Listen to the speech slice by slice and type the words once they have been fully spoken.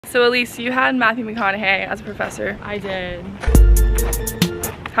So Alysse, you had Matthew McConaughey as a professor. I did.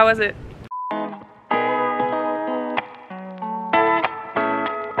 How was it?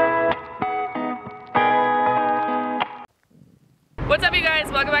 What's up you guys?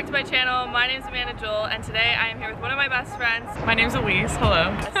 Welcome back to my channel. My name is Amanda Joel and today I am here with one of my best friends. My name's Alysse, hello.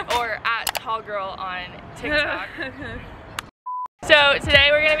 Or at Tall Girl on TikTok. So today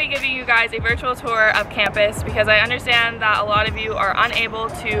we're going to be giving you guys a virtual tour of campus because I understand that a lot of you are unable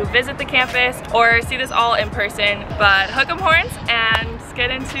to visit the campus or see this all in person, but hook 'em horns and let's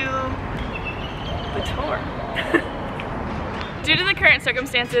get into the tour. Due to the current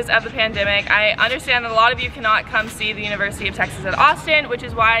circumstances of the pandemic, I understand that a lot of you cannot come see the University of Texas at Austin, which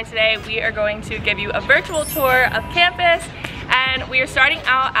is why today we are going to give you a virtual tour of campus. And we are starting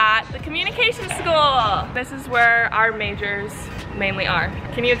out at the Communications School. This is where our majors mainly are.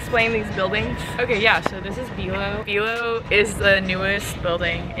 Can you explain these buildings? Okay, yeah, so this is Belo. Belo is the newest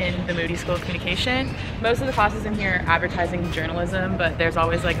building in the Moody School of Communication. Most of the classes in here are advertising and journalism, but there's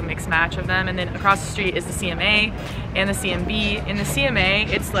always like a mixed match of them. And then across the street is the CMA and the CMB. In the CMA,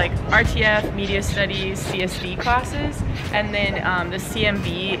 it's like RTF, media studies, CSD classes. And then the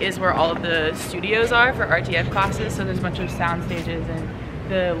CMB is where all of the studios are for RTF classes. So there's a bunch of sound stages and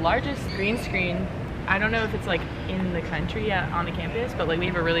the largest green screen, I don't know if it's like in the country on the campus, but like we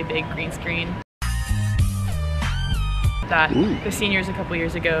have a really big green screen that the seniors a couple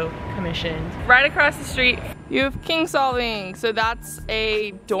years ago commissioned. Right across the street, you have King Solving. So that's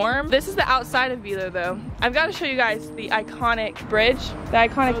a dorm. This is the outside of Belo though. I've got to show you guys the iconic bridge. The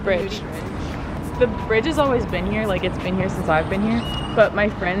iconic bridge. The bridge has always been here, like it's been here since I've been here. But my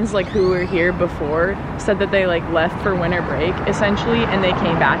friends like who were here before said that they like left for winter break essentially and they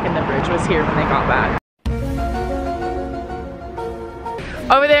came back and the bridge was here when they got back.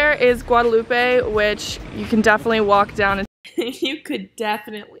 Over there is Guadalupe, which you can definitely walk down. You could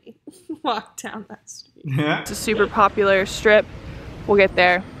definitely walk down that street. Yeah. It's a super popular strip. Well get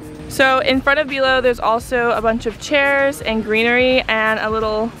there. So in front of Belo, there's also a bunch of chairs and greenery and a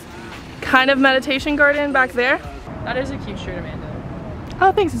little kind of meditation garden back there. That is a cute shirt, Amanda.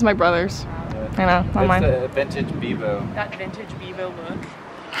 Oh, thanks. It's my brother's. I know, not mine. It's the vintage Bevo. That vintage Bevo look.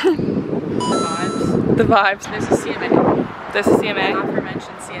 The vibes. The vibes. There's a CMA. This is CMA. The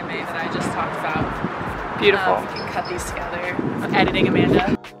aforementioned CMA that I just talked about. Beautiful. We can cut these together. I'm editing,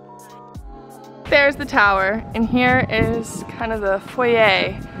 Amanda. There's the tower, and here is kind of the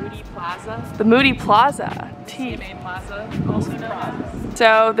foyer. Moody Plaza. The Moody Plaza. CMA Plaza, also known as.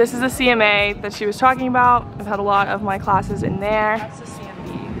 So this is the CMA that she was talking about. I've had a lot of my classes in there. That's the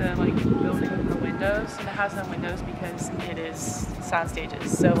CMB, the like building with the windows, and it has no windows because it is sound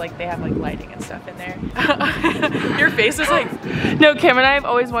stages. So like they have like lighting and stuff in there. Your face is like. No, Cameron and I have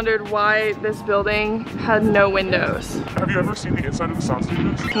always wondered why this building had no windows. Have you ever seen the inside of the sound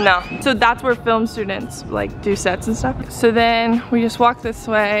stages? No. So that's where film students like do sets and stuff. So then we just walk this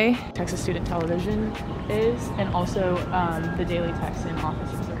way. Texas Student Television is, and also the Daily Texan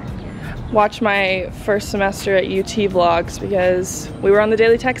offices are in here. Watch my first semester at UT vlogs because we were on the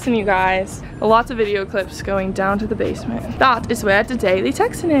Daily Texan, you guys. Lots of video clips going down to the basement. That is where the Daily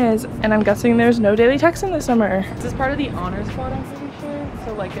Texan is, and I'm guessing there's no Daily Texan this summer. This is part of the honors quad, I'm pretty sure.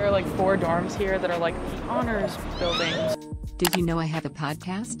 So like there are like 4 dorms here that are like the honors buildings. Did you know I have a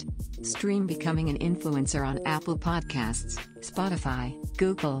podcast? Stream Becoming an Influencer on Apple Podcasts, Spotify,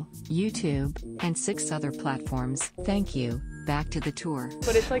 Google, YouTube, and 6 other platforms. Thank you. Back to the tour.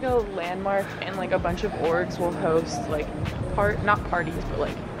 But it's like a landmark and like a bunch of orgs will host like not parties, but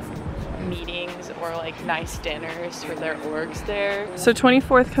like meetings or like nice dinners for their orgs there. So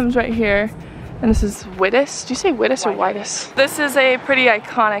 24th comes right here. And this is Wittis. Do you say Wittis or Whitus? This is a pretty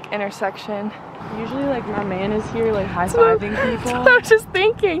iconic intersection. Usually like my man is here like high-fiving people. I was just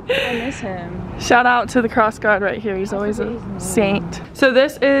thinking. I miss him. Shout out to the cross guard right here. He's always a saint. So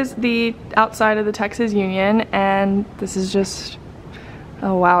this is the outside of the Texas Union, and this is just,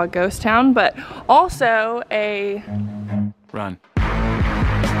 oh wow, a ghost town, but also a Run.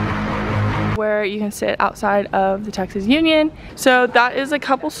 where you can sit outside of the Texas Union. So that is a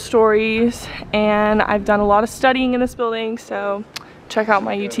couple stories, and I've done a lot of studying in this building, so check out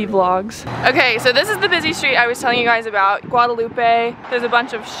my UT vlogs. Okay, so this is the busy street I was telling you guys about, Guadalupe. There's a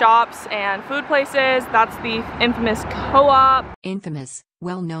bunch of shops and food places. That's the infamous co-op. Infamous,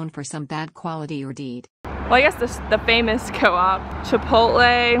 well known for some bad quality or deed. Well, I guess the famous co-op.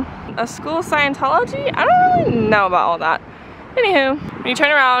 Chipotle, a school of Scientology? I don't really know about all that. Anywho, when you turn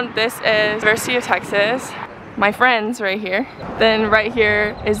around, this is University of Texas. My friends right here. Then right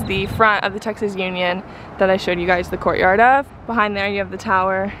here is the front of the Texas Union that I showed you guys the courtyard of. Behind there you have the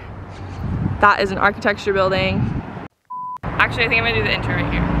tower. That is an architecture building. Actually, I think I'm gonna do the intro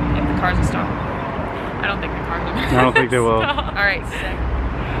right here. if the cars will stop. I don't think the cars are gonna I don't think they will. Alright, sick.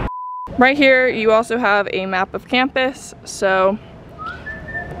 Right here, you also have a map of campus, so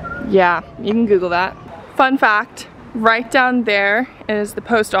yeah, you can Google that. Fun fact, right down there is the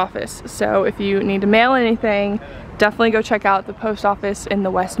post office, so if you need to mail anything, definitely go check out the post office in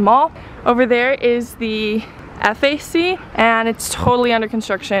the West Mall. Over there is the FAC, and it's totally under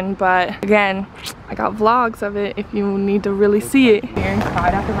construction, but again, I got vlogs of it if you need to really see it.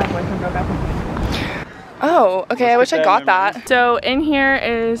 Cried after my boyfriend broke up with me. Oh, okay, I wish I got that. So in here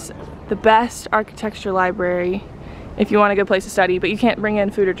is the best architecture library if you want a good place to study, but you can't bring in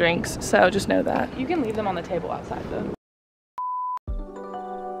food or drinks, so just know that. You can leave them on the table outside though.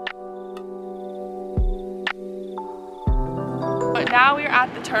 But now we're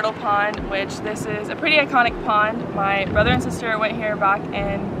at the Turtle Pond, which this is a pretty iconic pond. My brother and sister went here back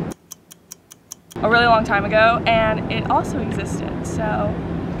in a really long time ago, and it also existed, so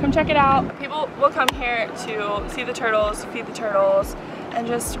come check it out. People will come here to see the turtles, feed the turtles, and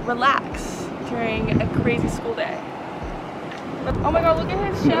just relax during a crazy school day. Oh my god, look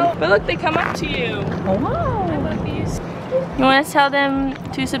at his shell. But look, they come up to you. Oh wow. I love these. You want to tell them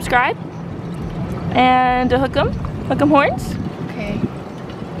to subscribe? And to hook them horns? Okay.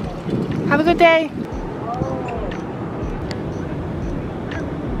 Have a good day.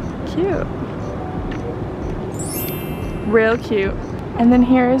 Cute. Real cute. And then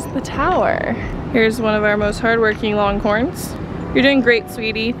here is the tower. Here's one of our most hardworking longhorns. You're doing great,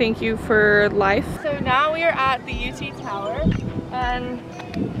 sweetie. Thank you for life. So now we are at the UT Tower, and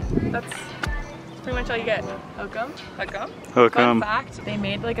that's pretty much all you get. Hook 'em. Hook 'em. Hook Fun 'em. fact, they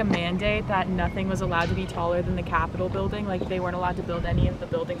made like a mandate that nothing was allowed to be taller than the Capitol building. Like they weren't allowed to build any of the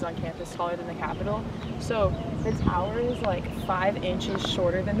buildings on campus taller than the Capitol. So the tower is like 5 inches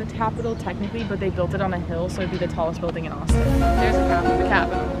shorter than the Capitol technically, but they built it on a hill, so it'd be the tallest building in Austin. There's the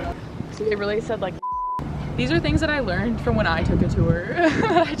Capitol. So they really said like, these are things that I learned from when I took a tour.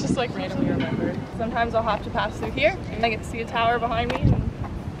 I just like randomly remembered. Sometimes I'll have to pass through here, and I get to see a tower behind me and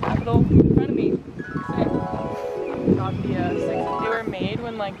Capitol in front of me. They were made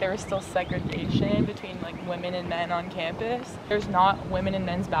when like there was still segregation between like women and men on campus. There's not women and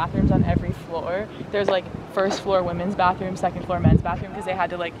men's bathrooms on every floor. There's like first floor women's bathroom, second floor men's bathroom, because they had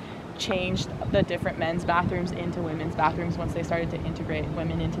to like change the different men's bathrooms into women's bathrooms once they started to integrate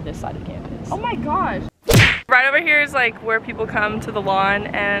women into this side of campus. Oh my gosh. Right over here is like where people come to the lawn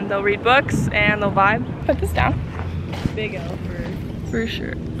and they'll read books and they'll vibe. Put this down. Big L for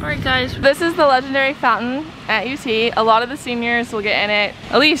sure. Alright guys, this is the legendary fountain at UT. A lot of the seniors will get in it.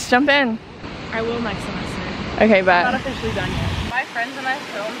 Alysse, jump in. I will next semester. Okay, bet. I'm not officially done yet. My friends and I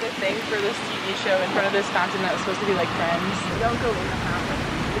filmed a thing for this TV show in front of this fountain that was supposed to be like Friends. Don't go in the fountain.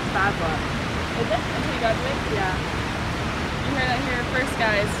 It's bad luck. Is it? Until you graduate? Yeah. You heard that here first,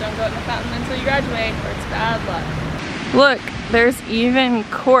 guys. Don't go in the fountain until you graduate, or it's bad luck. Look, there's even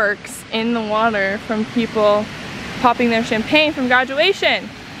corks in the water from people popping their champagne from graduation.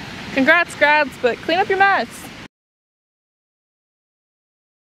 Congrats, grads, but clean up your mess.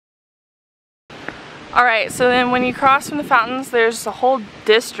 Alright, so then when you cross from the fountains, there's a whole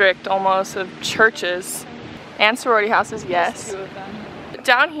district almost of churches and sorority houses, yes. 2 of them.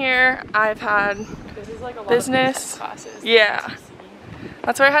 Down here, I've had This is like a lot business of classes. Yeah.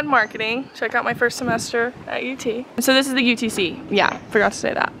 That's where I had marketing. Check out my first semester at UT. So this is the UTC. Yeah, forgot to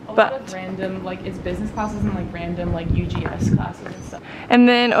say that. A lot of random, like it's business classes and like random like UGS classes and stuff. And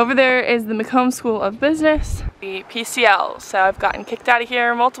then over there is the McCombs School of Business, the PCL. So I've gotten kicked out of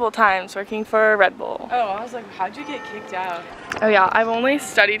here multiple times working for Red Bull. Oh, I was like, how'd you get kicked out? Oh yeah, I've only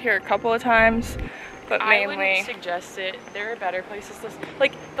studied here a couple of times, but mainly. I wouldn't suggest it. There are better places to,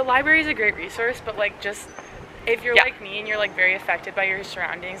 like the library is a great resource, but like just if you're like me and you're like very affected by your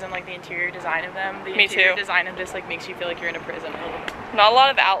surroundings and like the interior design of them, the interior design of this like makes you feel like you're in a prison. Not a lot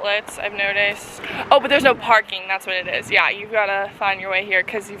of outlets, I've noticed. Oh, but there's no parking, that's what it is. Yeah, you've got to find your way here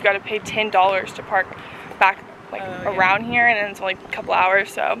because you've got to pay $10 to park back like around here, and then it's only a couple hours,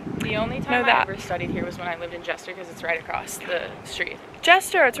 so the only time I ever studied here was when I lived in Jester because it's right across the street.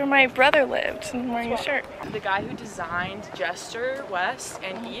 Jester, it's where my brother lived. I'm wearing a shirt. The guy who designed Jester West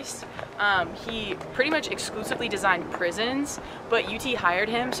and East, he pretty much exclusively designed prisons, but UT hired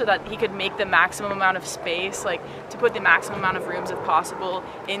him so that he could make the maximum amount of space, like to put the maximum amount of rooms if possible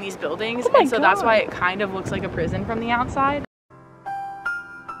in these buildings. And so that's why it kind of looks like a prison from the outside.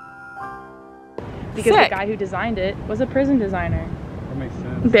 Because the guy who designed it was a prison designer. That makes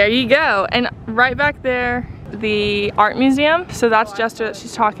sense. There you go. And right back there, the art museum. So that's Jester that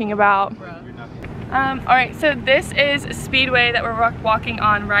she's talking about. Alright, so this is Speedway that we're walking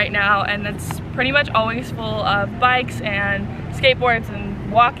on right now, and it's pretty much always full of bikes and skateboards and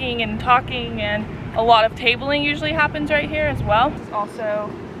walking and talking, and a lot of tabling usually happens right here as well. This is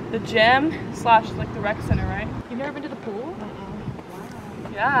also the gym slash like the rec center, right? You've never been to the pool?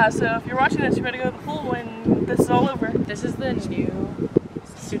 Yeah, so if you're watching this, you better go to the pool when this is all over. This is the new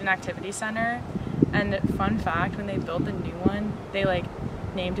student activity center, and fun fact, when they built the new one, they like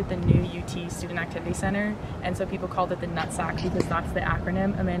named it the new UT Student Activity Center, and so people called it the Nutsack because that's the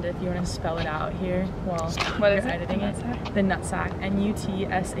acronym. Amanda, if you want to spell it out here while you're editing it. The Nutsack,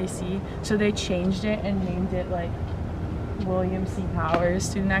 N-U-T-S-A-C. So they changed it and named it like William C. Powers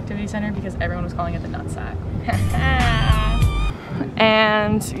Student Activity Center because everyone was calling it the Nutsack.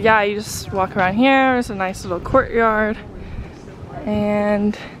 And yeah, you just walk around here. There's a nice little courtyard,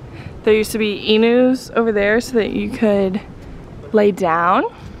 and there used to be Enus over there so that you could lay down.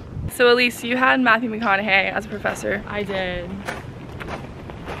 So Alysse, you had Matthew McConaughey as a professor. I did.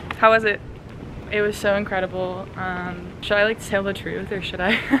 How was it? It was so incredible. Should I like tell the truth or should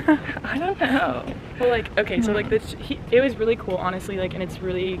I? I don't know. Well, like, okay, so like it was really cool, honestly, like, and it's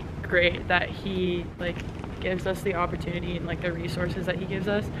really great that he like gives us the opportunity and like the resources that he gives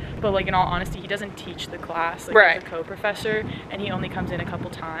us, but like in all honesty, he doesn't teach the class. Like, right. He's a co-professor and he only comes in a couple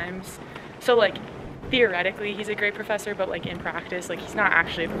times, so like theoretically he's a great professor, but like in practice, like he's not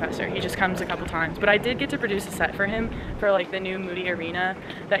actually a professor. He just comes a couple times. But I did get to produce a set for him for like the new Moody Arena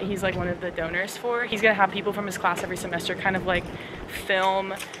that he's like one of the donors for. He's gonna have people from his class every semester kind of like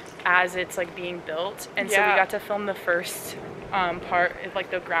film as it's like being built, and so we got to film the first part of like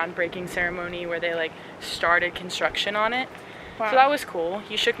the groundbreaking ceremony where they like started construction on it. Wow. So that was cool.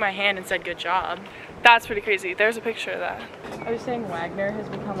 He shook my hand and said good job. That's pretty crazy. There's a picture of that. I was saying Wagner has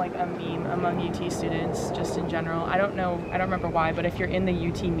become like a meme among UT students just in general. I don't remember why, but if you're in the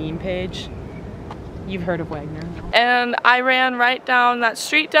UT meme page, you've heard of Wagner. And I ran right down that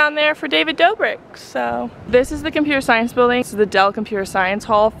street down there for David Dobrik. So this is the computer science building. This is the Dell Computer Science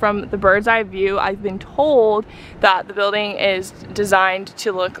Hall. From the bird's eye view, I've been told that the building is designed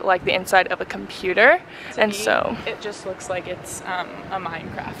to look like the inside of a computer. And so it just looks like it's a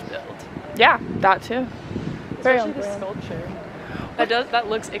Minecraft build. Yeah, that too. Especially the sculpture. That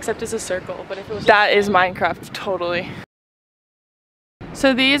looks, except it's a circle, but if it was that is Minecraft, totally.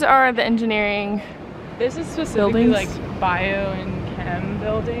 So these are the engineering. This is specifically like bio and chem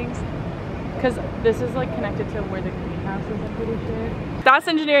buildings, because this is like connected to where the greenhouse is, I'm pretty sure. That's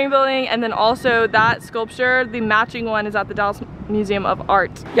the engineering building, and then also that sculpture, the matching one, is at the Dallas Museum of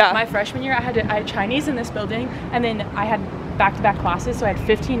Art. Yeah. My freshman year, I had Chinese in this building, and then I had back-to-back classes, so I had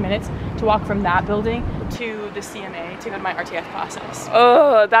 15 minutes to walk from that building to the CMA to go to my RTF classes.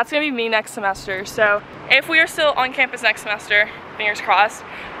 Oh, that's gonna be me next semester. So if we are still on campus next semester, fingers crossed,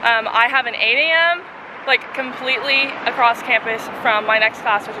 I have an 8 a.m. like completely across campus from my next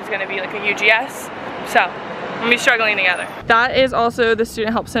class, which is gonna be like a UGS. So we'll be struggling together. That is also the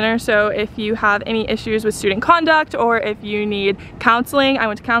Student Help Center. So if you have any issues with student conduct or if you need counseling, I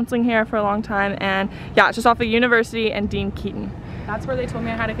went to counseling here for a long time, and yeah, it's just off of University and Dean Keaton. That's where they told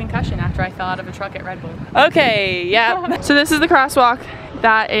me I had a concussion after I fell out of a truck at Red Bull. Okay, yeah. So this is the crosswalk.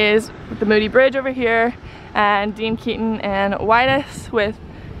 That is the Moody Bridge over here, and Dean Keaton and Whitus with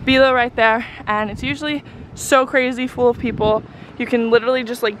Below right there, and it's usually so crazy full of people. You can literally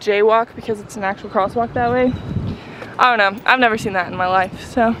just like jaywalk because it's an actual crosswalk that way. I don't know, I've never seen that in my life,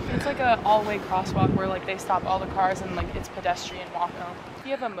 so. It's like a all-way crosswalk where like they stop all the cars and like it's pedestrian walk home. If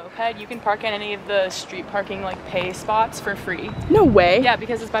you have a moped, you can park in any of the street parking like pay spots for free. No way. Yeah,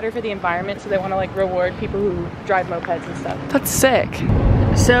 because it's better for the environment, so they want to like reward people who drive mopeds and stuff. That's sick.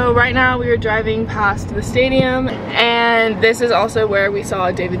 So right now we are driving past the stadium, and this is also where we saw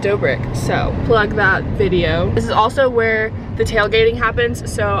David Dobrik, so plug that video. This is also where the tailgating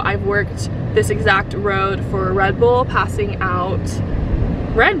happens, so I've worked this exact road for Red Bull, passing out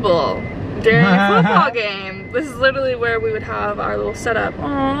Red Bull during a football game. This is literally where we would have our little setup.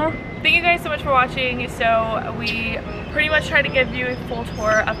 Aww. Thank you guys so much for watching. So we pretty much tried to give you a full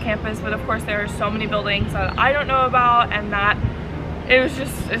tour of campus, but of course there are so many buildings that I don't know about, and that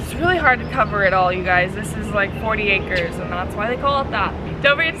it's really hard to cover it all, you guys. This is like 40 acres, and that's why they call it that.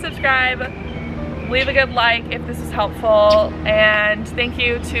 Don't forget to subscribe, leave a good like if this is helpful, and thank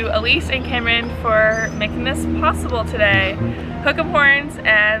you to Alysse and Cameron for making this possible today. Hook 'em horns,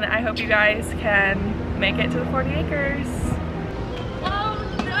 and I hope you guys can make it to the 40 acres. Oh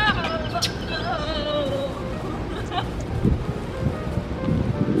no!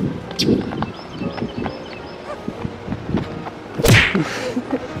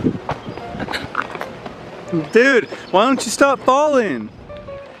 Dude, why don't you stop falling?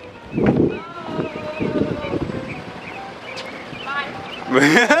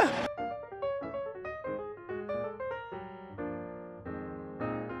 Bye.